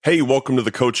Hey, welcome to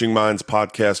the Coaching Minds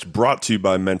podcast brought to you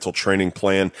by Mental Training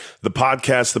Plan, the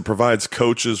podcast that provides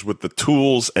coaches with the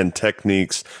tools and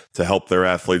techniques to help their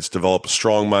athletes develop a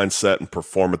strong mindset and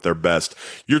perform at their best.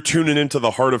 You're tuning into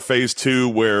the heart of phase 2,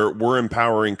 where we're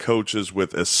empowering coaches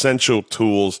with essential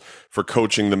tools for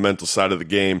coaching the mental side of the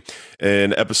game.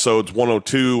 In episodes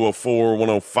 102, 104,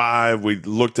 105, we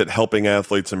looked at helping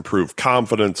athletes improve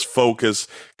confidence, focus,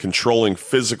 controlling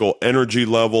physical energy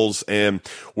levels, and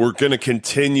we're going to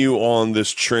continue on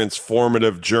this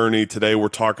transformative journey. Today, we're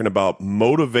talking about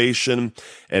motivation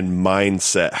and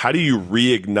mindset. How do you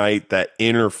reignite that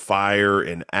inner fire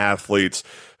in athletes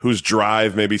whose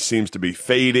drive maybe seems to be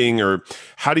fading? Or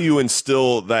how do you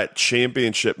instill that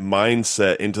championship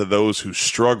mindset into those who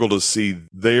struggle to see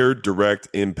their direct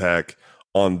impact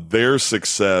on their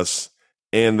success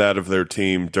and that of their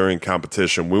team during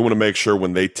competition? We want to make sure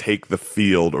when they take the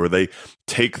field or they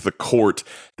take the court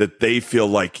that they feel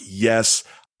like, yes,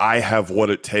 I have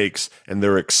what it takes, and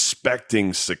they're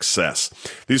expecting success.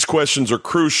 These questions are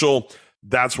crucial.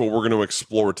 That's what we're going to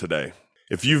explore today.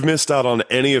 If you've missed out on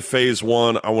any of phase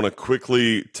 1, I want to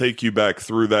quickly take you back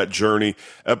through that journey.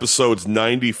 Episodes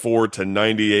 94 to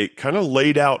 98 kind of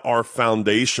laid out our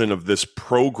foundation of this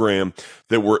program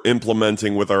that we're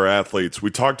implementing with our athletes. We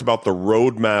talked about the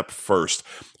roadmap first.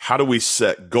 How do we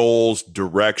set goals,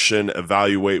 direction,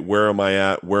 evaluate where am I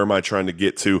at, where am I trying to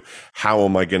get to, how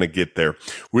am I going to get there?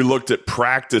 We looked at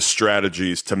practice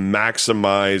strategies to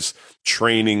maximize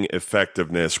training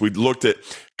effectiveness. We looked at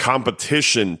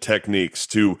competition techniques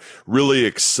to really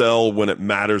excel when it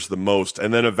matters the most,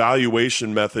 and then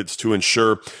evaluation methods to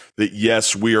ensure that,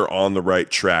 yes, we are on the right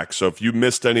track. So if you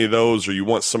missed any of those or you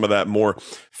want some of that more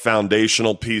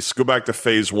foundational piece, go back to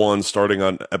phase 1, starting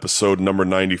on episode number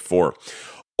 94.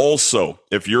 Also,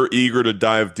 if you're eager to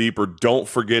dive deeper, don't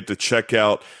forget to check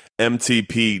out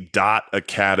mtp.academy.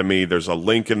 There's a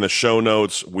link in the show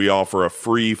notes. We offer a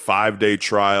free 5-day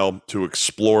trial to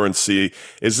explore and see,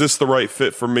 is this the right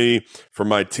fit for me, for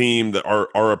my team? That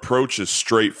our approach is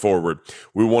straightforward.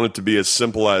 We want it to be as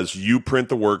simple as you print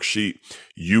the worksheet,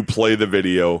 you play the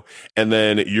video, and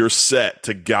then you're set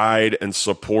to guide and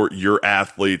support your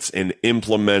athletes in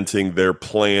implementing their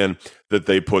plan that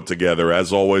they put together.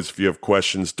 As always, if you have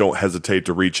questions, don't hesitate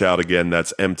to reach out. Again,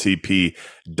 that's mtp.academy.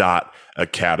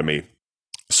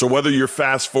 So whether you're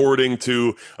fast forwarding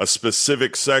to a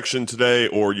specific section today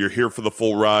or you're here for the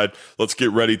full ride, let's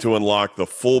get ready to unlock the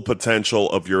full potential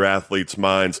of your athletes'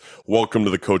 minds. Welcome to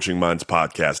the Coaching Minds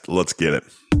podcast. Let's get it.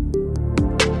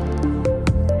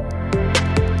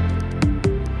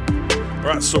 All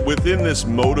right, so within this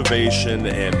motivation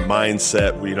and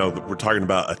mindset, we're talking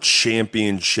about a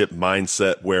championship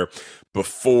mindset where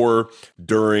before,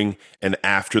 during, and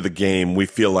after the game, we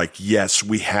feel like, yes,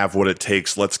 we have what it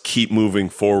takes. Let's keep moving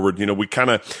forward. We kind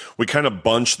of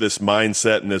bunch this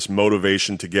mindset and this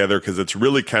motivation together because it's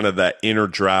really kind of that inner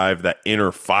drive, that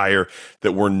inner fire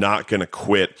that we're not going to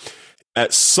quit.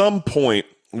 At some point,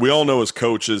 we all know as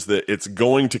coaches that it's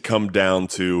going to come down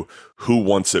to who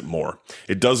wants it more.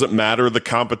 It doesn't matter the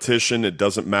competition. It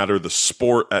doesn't matter the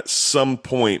sport. At some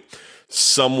point,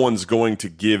 someone's going to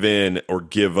give in or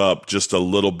give up just a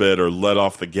little bit or let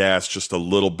off the gas just a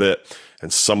little bit.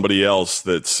 And somebody else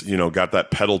that's, got that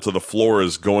pedal to the floor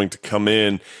is going to come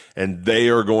in and they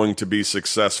are going to be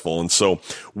successful. And so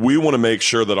we want to make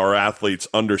sure that our athletes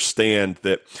understand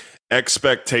that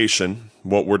expectation,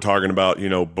 what we're talking about,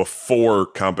 before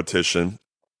competition,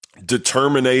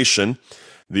 determination,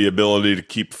 the ability to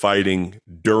keep fighting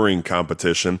during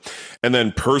competition, and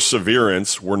then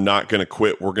perseverance. We're not going to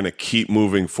quit. We're going to keep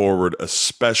moving forward,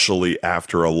 especially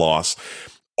after a loss.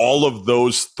 All of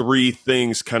those three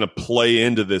things kind of play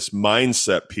into this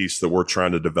mindset piece that we're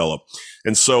trying to develop.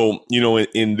 And so,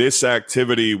 in this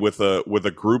activity with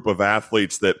a group of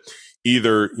athletes that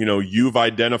either, you've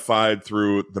identified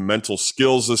through the mental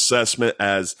skills assessment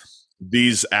as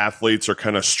these athletes are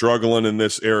kind of struggling in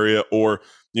this area, or,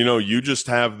 you just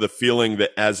have the feeling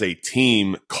that as a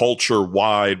team,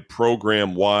 culture-wide,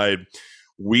 program-wide,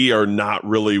 we are not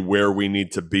really where we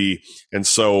need to be. And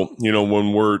so,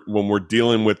 when we're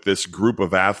dealing with this group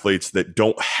of athletes that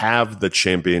don't have the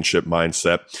championship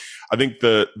mindset, I think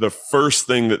the first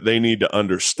thing that they need to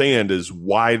understand is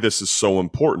why this is so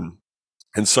important.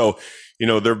 And so,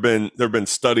 there've been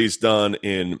studies done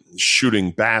in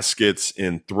shooting baskets,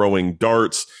 in throwing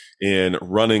darts, in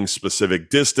running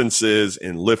specific distances,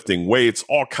 in lifting weights,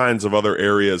 all kinds of other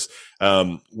areas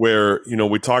where,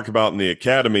 we talk about in the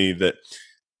academy that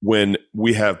when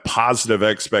we have positive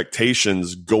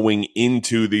expectations going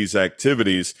into these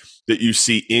activities, that you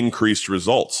see increased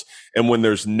results. And when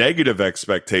there's negative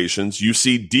expectations, you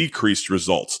see decreased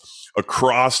results.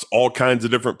 across all kinds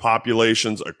of different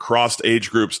populations, across age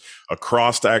groups,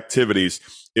 across activities.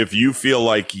 If you feel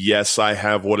like, yes, I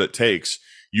have what it takes,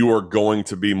 you are going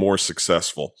to be more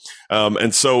successful.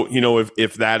 And so,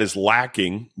 if that is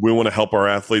lacking, we want to help our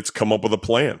athletes come up with a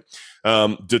plan.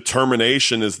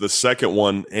 Determination is the second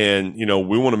one. And,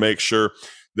 we want to make sure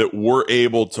that we're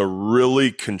able to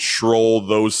really control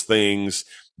those things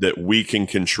that we can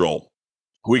control.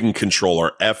 We can control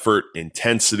our effort,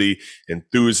 intensity,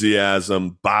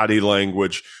 enthusiasm, body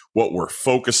language, what we're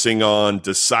focusing on,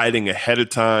 deciding ahead of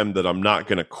time that I'm not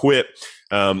going to quit.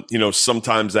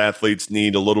 Sometimes athletes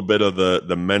need a little bit of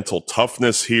the mental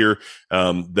toughness here.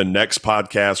 The next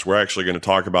podcast, we're actually going to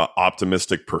talk about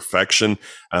optimistic perfection.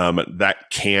 That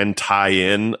can tie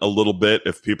in a little bit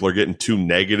if people are getting too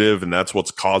negative and that's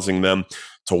what's causing them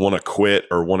to want to quit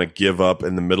or want to give up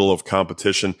in the middle of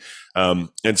competition.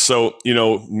 And so,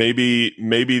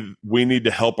 maybe we need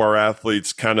to help our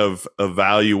athletes kind of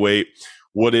evaluate,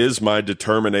 what is my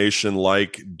determination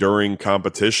like during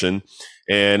competition?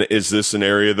 And is this an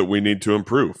area that we need to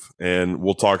improve? And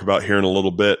we'll talk about here in a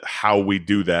little bit how we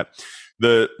do that.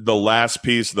 The last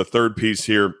piece, the third piece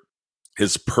here,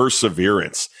 is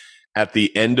perseverance. At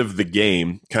the end of the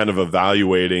game, kind of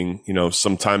evaluating,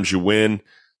 sometimes you win,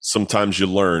 sometimes you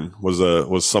learn,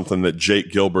 was something that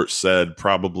Jake Gilbert said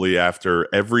probably after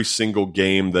every single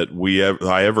game that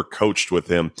I ever coached with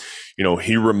him.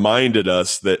 He reminded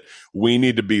us that we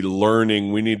need to be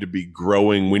learning, we need to be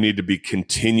growing, we need to be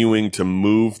continuing to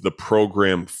move the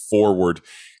program forward.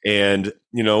 And,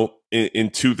 in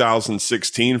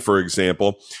 2016, for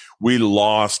example, we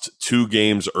lost 2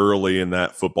 games early in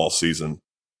that football season.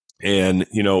 And,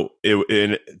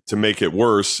 to make it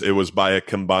worse, it was by a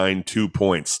combined 2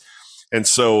 points. And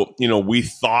so, we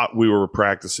thought we were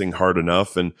practicing hard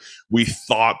enough and we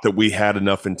thought that we had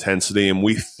enough intensity and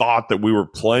we thought that we were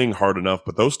playing hard enough.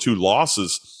 But those 2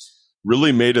 losses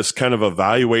really made us kind of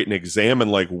evaluate and examine,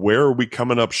 like, where are we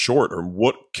coming up short or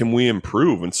what can we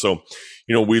improve? And so,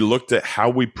 we looked at how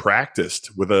we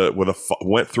practiced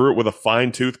went through it with a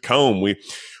fine tooth comb. We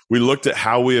looked at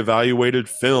how we evaluated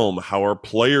film, how our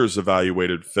players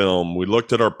evaluated film. We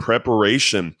looked at our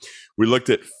preparation. We looked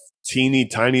at teeny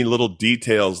tiny little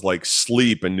details like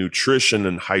sleep and nutrition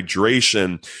and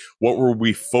hydration. What were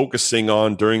we focusing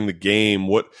on during the game?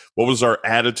 What was our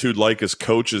attitude like as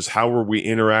coaches? How were we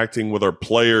interacting with our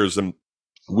players? And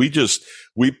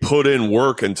we put in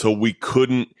work until we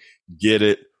couldn't get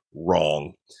it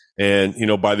wrong. And,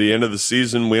 by the end of the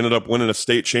season, we ended up winning a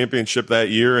state championship that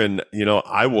year. And,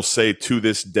 I will say to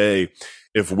this day,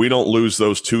 if we don't lose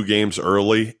those 2 games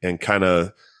early and kind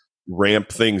of ramp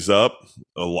things up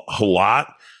a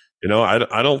lot,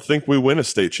 I don't think we win a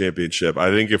state championship.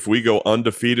 I think if we go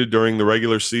undefeated during the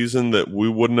regular season, that we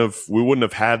wouldn't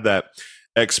have had that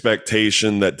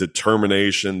expectation, that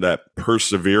determination, that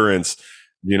perseverance,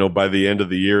 by the end of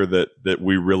the year that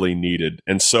we really needed.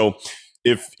 And so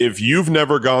if you've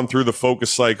never gone through the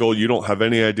focus cycle, you don't have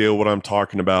any idea what I'm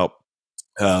talking about.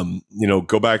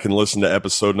 Go back and listen to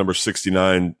episode number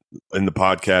 69 in the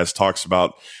podcast, talks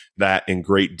about that in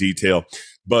great detail.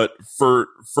 But for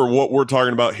what we're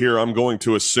talking about here, I'm going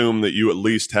to assume that you at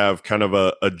least have kind of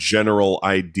a general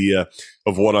idea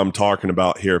of what I'm talking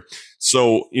about here.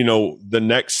 So, the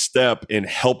next step in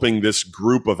helping this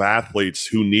group of athletes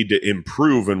who need to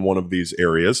improve in one of these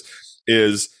areas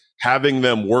is having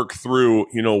them work through,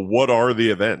 what are the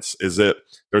events? Is it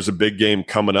there's a big game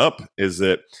coming up? Is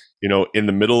it, in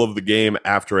the middle of the game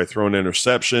after I throw an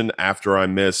interception, after I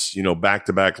miss,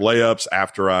 back-to-back layups,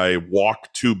 after I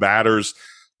walk 2 batters?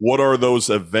 What are those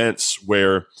events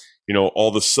where, all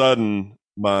of a sudden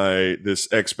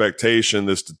this expectation,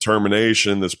 this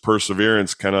determination, this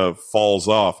perseverance kind of falls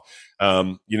off?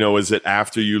 Is it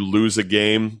after you lose a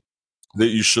game that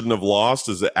you shouldn't have lost?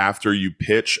 Is it after you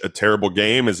pitch a terrible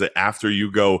game? Is it after you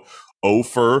go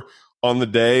 0 on the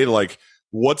day? Like,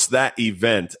 what's that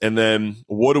event? And then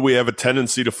what do we have a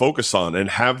tendency to focus on and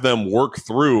have them work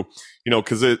through,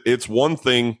 because it's one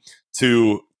thing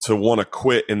to want to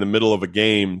quit in the middle of a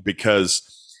game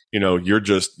because,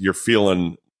 you're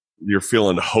feeling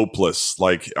hopeless.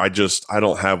 Like, I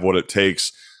don't have what it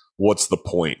takes. What's the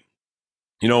point?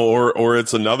 Or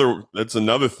it's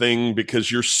another thing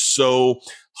because you're so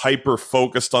hyper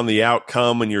focused on the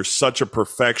outcome and you're such a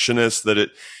perfectionist that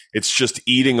it's just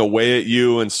eating away at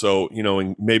you. And so,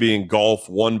 maybe in golf,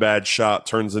 1 bad shot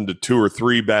turns into 2 or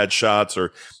 3 bad shots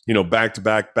or,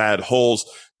 back-to-back bad holes.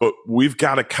 But we've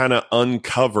got to kind of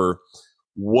uncover,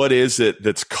 what is it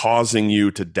that's causing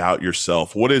you to doubt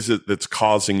yourself? What is it that's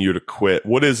causing you to quit?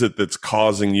 What is it that's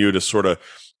causing you to sort of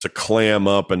to clam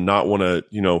up and not want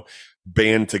to,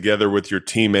 band together with your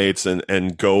teammates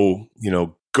and go,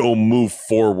 go move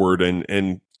forward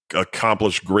and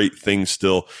accomplish great things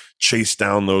still, chase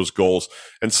down those goals.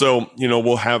 And so,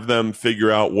 we'll have them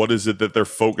figure out what is it that they're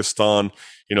focused on.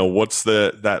 What's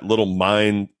that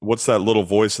little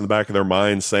voice in the back of their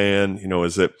mind saying,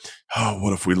 is it, oh,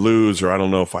 what if we lose? Or I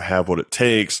don't know if I have what it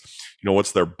takes.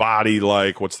 What's their body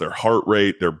like? What's their heart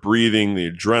rate, their breathing,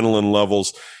 the adrenaline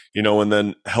levels, and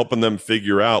then helping them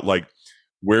figure out, like,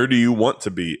 where do you want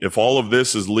to be? If all of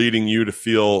this is leading you to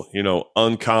feel,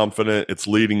 unconfident, it's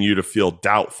leading you to feel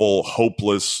doubtful,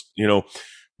 hopeless,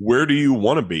 where do you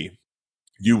want to be?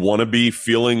 You want to be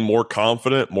feeling more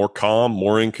confident, more calm,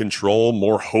 more in control,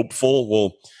 more hopeful?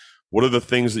 Well, what are the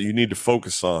things that you need to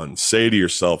focus on? Say to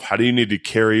yourself, how do you need to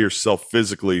carry yourself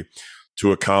physically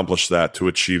to accomplish that, to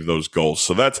achieve those goals?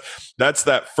 So that's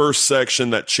that first section,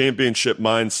 that championship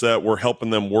mindset. We're helping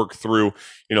them work through,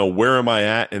 where am I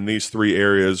at in these three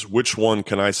areas? Which one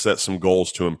can I set some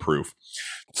goals to improve?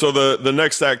 So the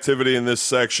next activity in this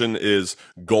section is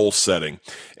goal setting.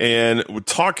 And we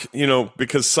talk,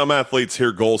 because some athletes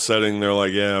hear goal setting, they're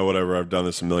like, yeah, whatever, I've done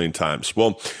this a million times.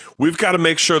 Well, we've got to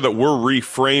make sure that we're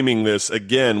reframing this.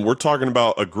 Again, we're talking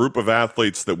about a group of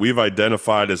athletes that we've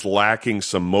identified as lacking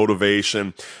some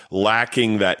motivation,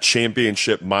 lacking that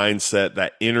championship mindset,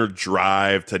 that inner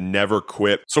drive to never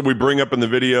quit. So we bring up in the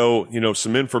video,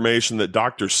 some information that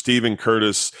Dr. Stephen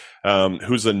Curtis,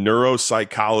 who's a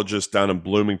neuropsychologist down in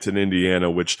Bloomington, Indiana,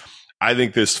 which I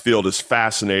think this field is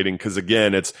fascinating because,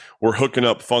 again, we're hooking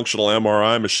up functional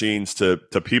MRI machines to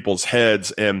people's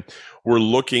heads, and we're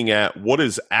looking at what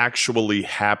is actually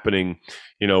happening,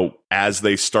 as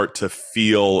they start to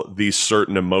feel these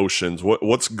certain emotions,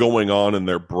 what's going on in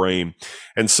their brain.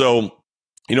 And so,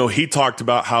 he talked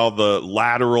about how the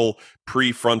lateral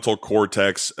prefrontal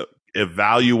cortex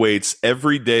evaluates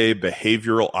everyday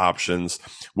behavioral options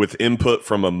with input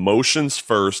from emotions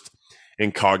first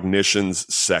and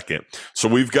cognitions second. So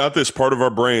we've got this part of our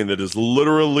brain that is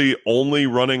literally only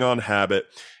running on habit.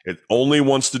 It only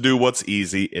wants to do what's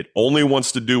easy. It only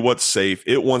wants to do what's safe.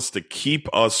 It wants to keep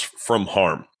us from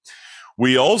harm.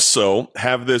 We also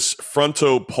have this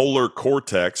frontopolar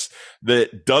cortex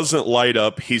that doesn't light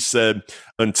up, he said,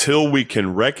 until we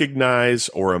can recognize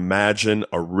or imagine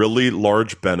a really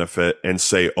large benefit and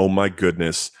say, oh my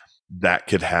goodness, that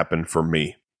could happen for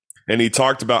me. And he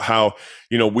talked about how,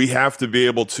 we have to be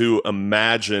able to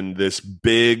imagine this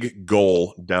big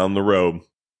goal down the road,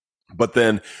 but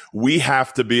then we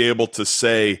have to be able to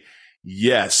say,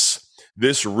 yes,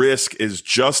 this risk is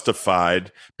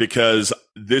justified because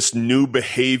this new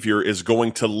behavior is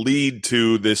going to lead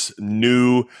to this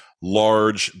new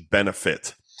large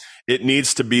benefit. It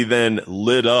needs to be then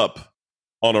lit up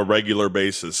on a regular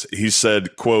basis. He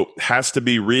said, quote, has to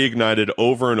be reignited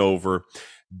over and over,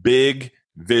 big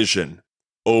vision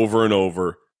over and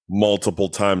over, multiple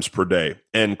times per day,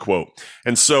 end quote.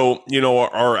 And so,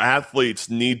 our athletes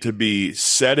need to be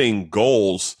setting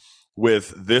goals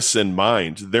with this in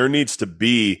mind. There needs to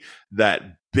be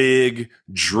that big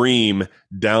dream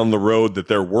down the road that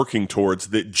they're working towards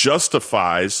that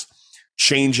justifies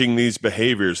changing these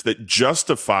behaviors, that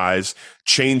justifies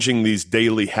changing these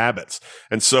daily habits.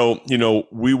 And so,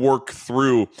 we work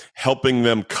through helping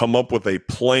them come up with a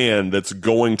plan that's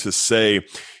going to say,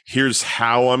 here's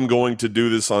how I'm going to do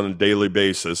this on a daily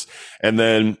basis. And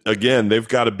then again, they've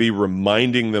got to be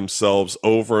reminding themselves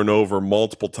over and over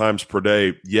multiple times per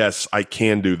day, yes, I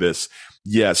can do this.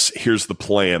 Yes, here's the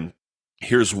plan.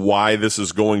 Here's why this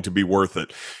is going to be worth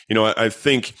it. I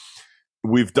think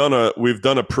we've done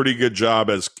a pretty good job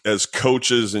as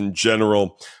coaches in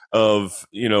general of,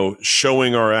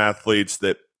 showing our athletes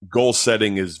that goal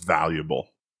setting is valuable.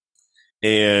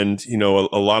 And, a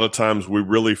lot of times we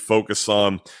really focus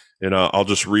on, and I'll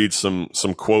just read some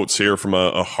quotes here from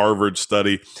a Harvard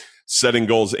study. Setting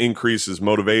goals increases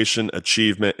motivation,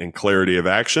 achievement, and clarity of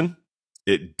action.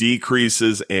 It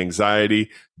decreases anxiety,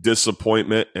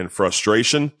 disappointment, and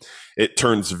frustration. It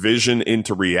turns vision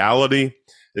into reality.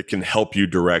 It can help you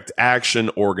direct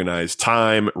action, organize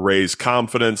time, raise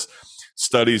confidence.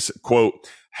 Studies, quote,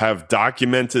 have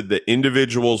documented that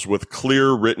individuals with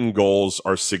clear written goals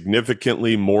are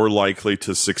significantly more likely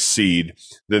to succeed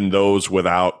than those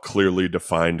without clearly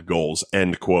defined goals,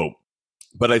 end quote.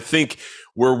 But I think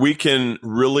where we can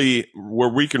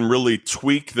really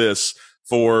tweak this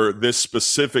for this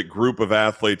specific group of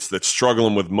athletes that's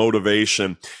struggling with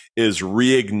motivation is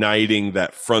reigniting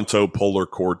that frontopolar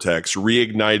cortex,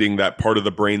 reigniting that part of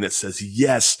the brain that says,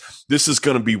 yes, this is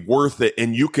going to be worth it.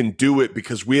 And you can do it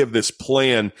because we have this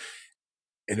plan.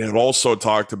 And it also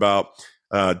talked about,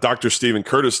 Dr. Stephen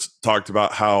Curtis talked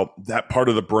about how that part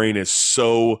of the brain is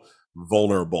so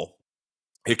vulnerable.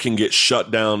 it can get shut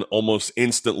down almost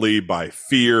instantly by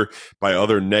fear, by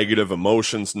other negative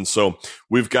emotions. And so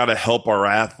we've got to help our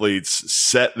athletes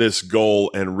set this goal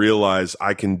and realize,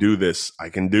 I can do this. I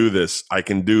can do this. I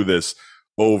can do this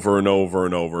over and over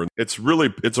and over. It's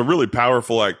a really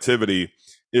powerful activity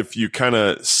if you kind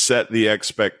of set the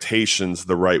expectations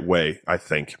the right way, I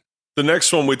think. The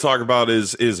next one we talk about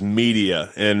is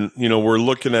media. And,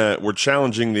 we're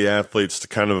challenging the athletes to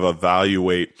kind of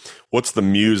evaluate what's the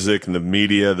music and the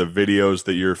media, the videos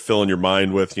that you're filling your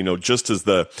mind with. Just as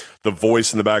the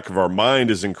voice in the back of our mind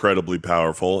is incredibly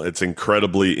powerful, it's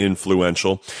incredibly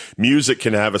influential. Music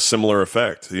can have a similar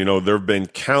effect. There have been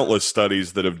countless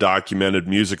studies that have documented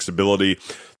music's ability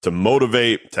to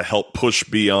motivate, to help push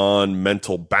beyond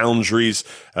mental boundaries.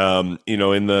 In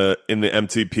the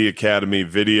MTP Academy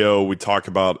video, we talk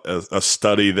about a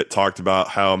study that talked about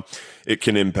how it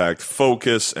can impact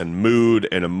focus and mood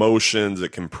and emotions.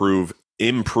 It can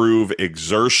improve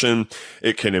exertion.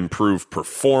 It can improve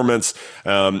performance.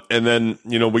 And then,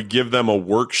 we give them a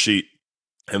worksheet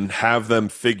and have them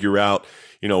figure out,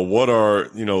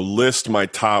 list my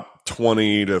top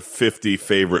 20 to 50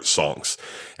 favorite songs.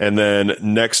 And then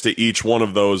next to each one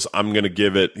of those, I'm going to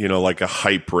give it, like a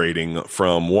hype rating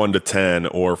from 1 to 10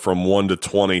 or from 1 to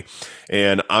 20.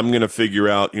 And I'm going to figure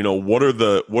out, what are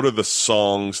the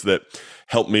songs that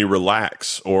help me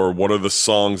relax, or what are the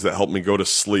songs that help me go to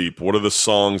sleep? What are the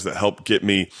songs that help get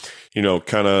me,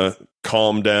 kind of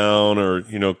calm down, or,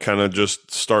 kind of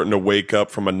just starting to wake up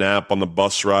from a nap on the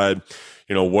bus ride?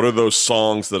 What are those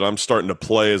songs that I'm starting to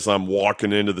play as I'm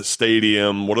walking into the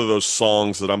stadium? What are those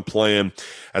songs that I'm playing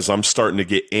as I'm starting to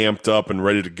get amped up and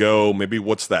ready to go? Maybe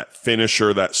what's that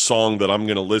finisher, that song that I'm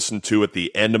going to listen to at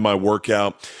the end of my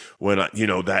workout when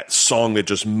that song that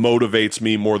just motivates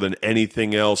me more than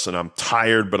anything else, and I'm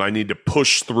tired, but I need to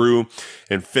push through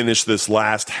and finish this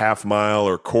last half mile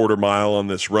or quarter mile on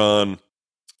this run.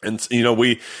 And,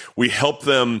 we help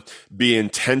them be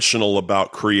intentional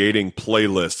about creating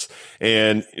playlists,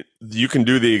 and you can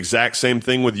do the exact same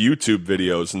thing with YouTube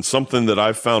videos. And something that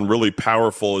I've found really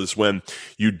powerful is when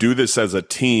you do this as a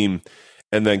team,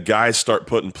 and then guys start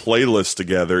putting playlists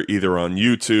together, either on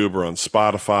YouTube or on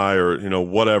Spotify or,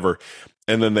 whatever,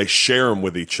 and then they share them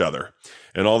with each other.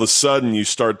 And all of a sudden you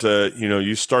start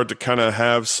to kind of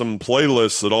have some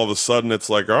playlists that all of a sudden it's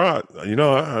like, all right,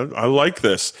 I like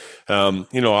this.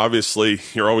 Obviously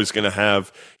you're always going to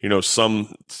have,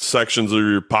 some sections of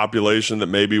your population that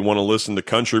maybe want to listen to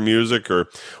country music or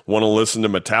want to listen to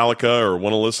Metallica or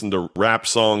want to listen to rap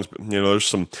songs. But, there's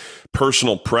some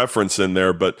personal preference in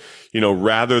there, but,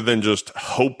 rather than just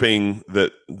hoping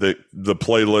that the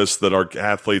playlist that our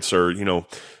athletes are,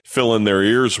 filling their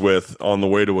ears with on the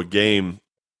way to a game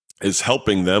is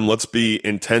helping them, let's be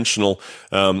intentional,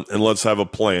 and let's have a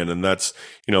plan. And that's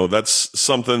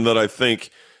something that I think,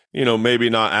 maybe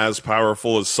not as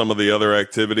powerful as some of the other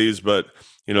activities, but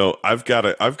I've got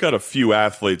a few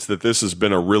athletes that this has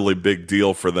been a really big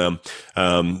deal for them.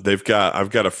 I've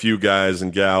got a few guys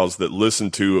and gals that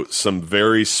listen to some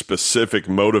very specific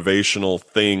motivational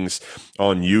things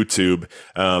on YouTube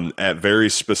at very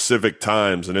specific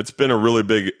times, and it's been a really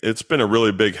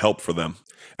big help for them.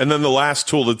 And then the last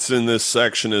tool that's in this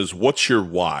section is, what's your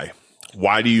why?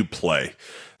 Why do you play?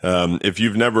 If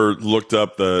you've never looked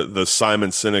up the Simon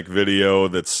Sinek video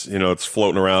that's, it's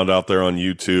floating around out there on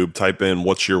YouTube, type in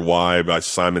 "What's Your Why" by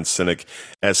Simon Sinek,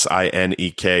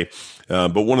 Sinek.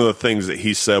 But one of the things that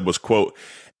he said was, quote,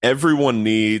 "Everyone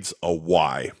needs a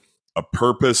why, a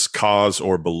purpose, cause,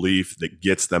 or belief that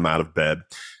gets them out of bed."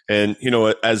 And,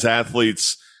 as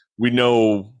athletes, we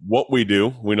know what we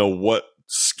do. We know what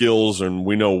skills, and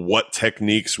we know what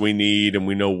techniques we need, and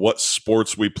we know what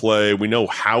sports we play. We know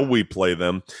how we play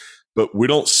them, but we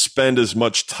don't spend as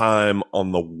much time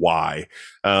on the why.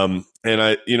 And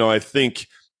I think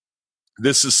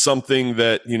this is something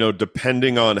that,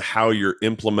 depending on how you're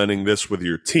implementing this with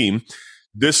your team,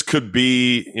 this could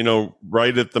be,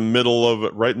 right in the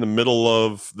middle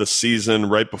of the season,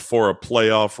 right before a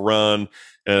playoff run.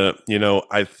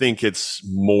 I think it's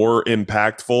more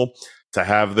impactful to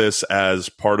have this as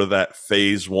part of that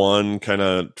phase one kind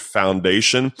of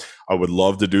foundation. I would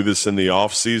love to do this in the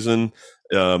off season,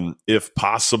 if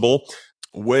possible.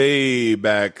 Way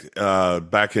back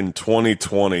in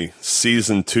 2020,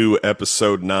 season 2,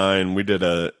 episode 9, we did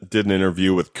an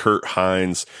interview with Kurt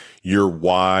Hines, your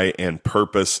why and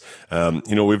purpose.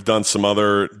 We've done some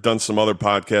other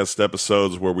podcast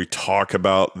episodes where we talk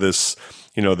about this,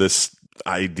 this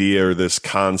idea or this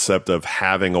concept of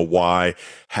having a why,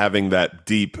 having that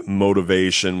deep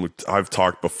motivation. I've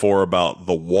talked before about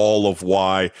the wall of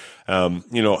why.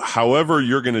 However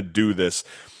you're going to do this,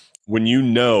 when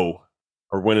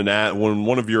or when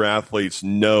one of your athletes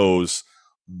knows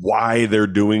why they're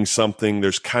doing something,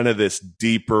 there's kind of this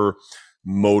deeper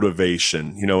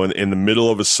motivation. In the middle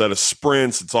of a set of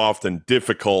sprints, it's often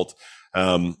difficult,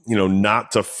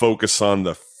 not to focus on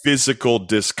the physical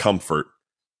discomfort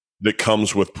that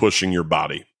comes with pushing your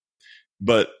body.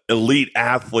 But elite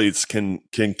athletes can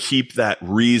keep that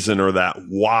reason or that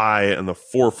why in the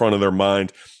forefront of their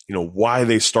mind, why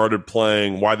they started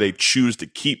playing, why they choose to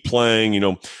keep playing,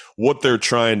 what they're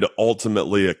trying to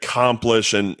ultimately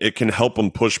accomplish. And it can help them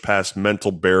push past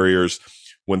mental barriers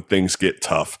when things get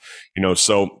tough.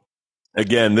 So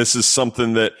again, this is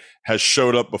something that has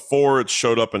showed up before. It's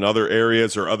showed up in other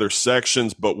areas or other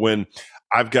sections. But when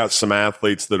I've got some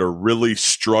athletes that are really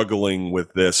struggling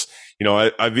with this,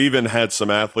 I've even had some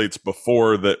athletes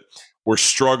before that were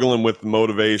struggling with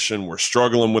motivation, were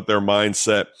struggling with their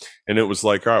mindset. And it was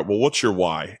like, all right, well, what's your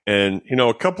why? And,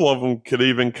 a couple of them could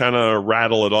even kind of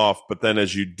rattle it off. But then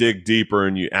as you dig deeper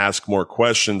and you ask more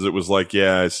questions, it was like,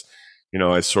 yeah,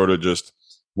 I sort of just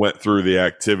went through the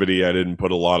activity. I didn't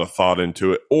put a lot of thought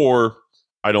into it, or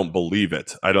I don't believe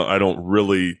it. I don't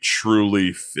really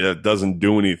truly, it doesn't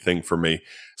do anything for me.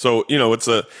 So,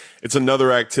 it's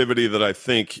another activity that I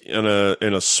think in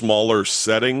a smaller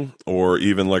setting, or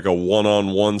even like a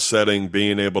one-on-one setting,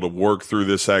 being able to work through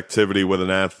this activity with an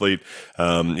athlete,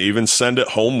 even send it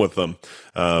home with them,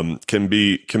 can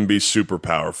be super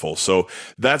powerful. So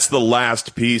that's the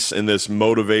last piece in this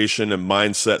motivation and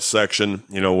mindset section.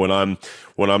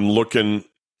 When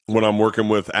I'm working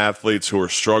with athletes who are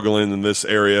struggling in this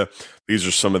area, these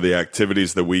are some of the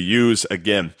activities that we use.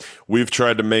 Again, we've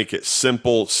tried to make it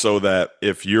simple so that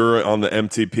if you're on the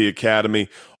MTP Academy,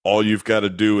 all you've got to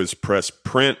do is press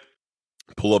print,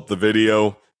 pull up the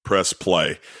video, press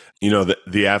play.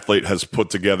 The athlete has put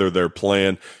together their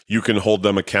plan. You can hold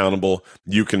them accountable.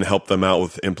 You can help them out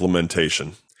with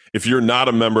implementation. If you're not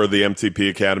a member of the MTP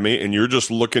Academy and you're just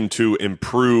looking to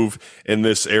improve in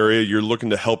this area, you're looking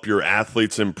to help your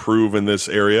athletes improve in this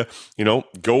area,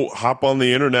 go hop on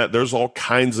the internet. There's all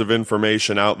kinds of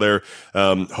information out there.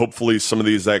 Hopefully some of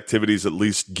these activities at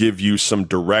least give you some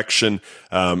direction,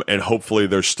 and hopefully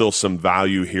there's still some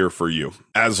value here for you.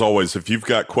 As always, if you've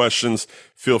got questions,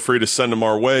 feel free to send them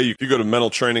our way. You go to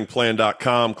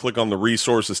mentaltrainingplan.com, click on the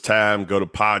resources tab, go to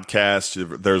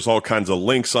podcasts. There's all kinds of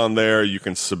links on there. You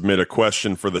can submit a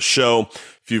question for the show.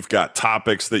 If you've got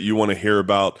topics that you want to hear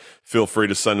about, feel free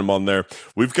to send them on there.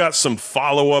 We've got some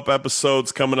follow-up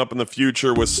episodes coming up in the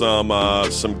future with some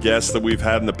guests that we've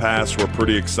had in the past we're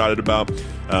pretty excited about.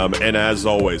 And as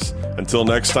always, until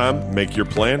next time, make your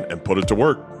plan and put it to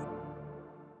work.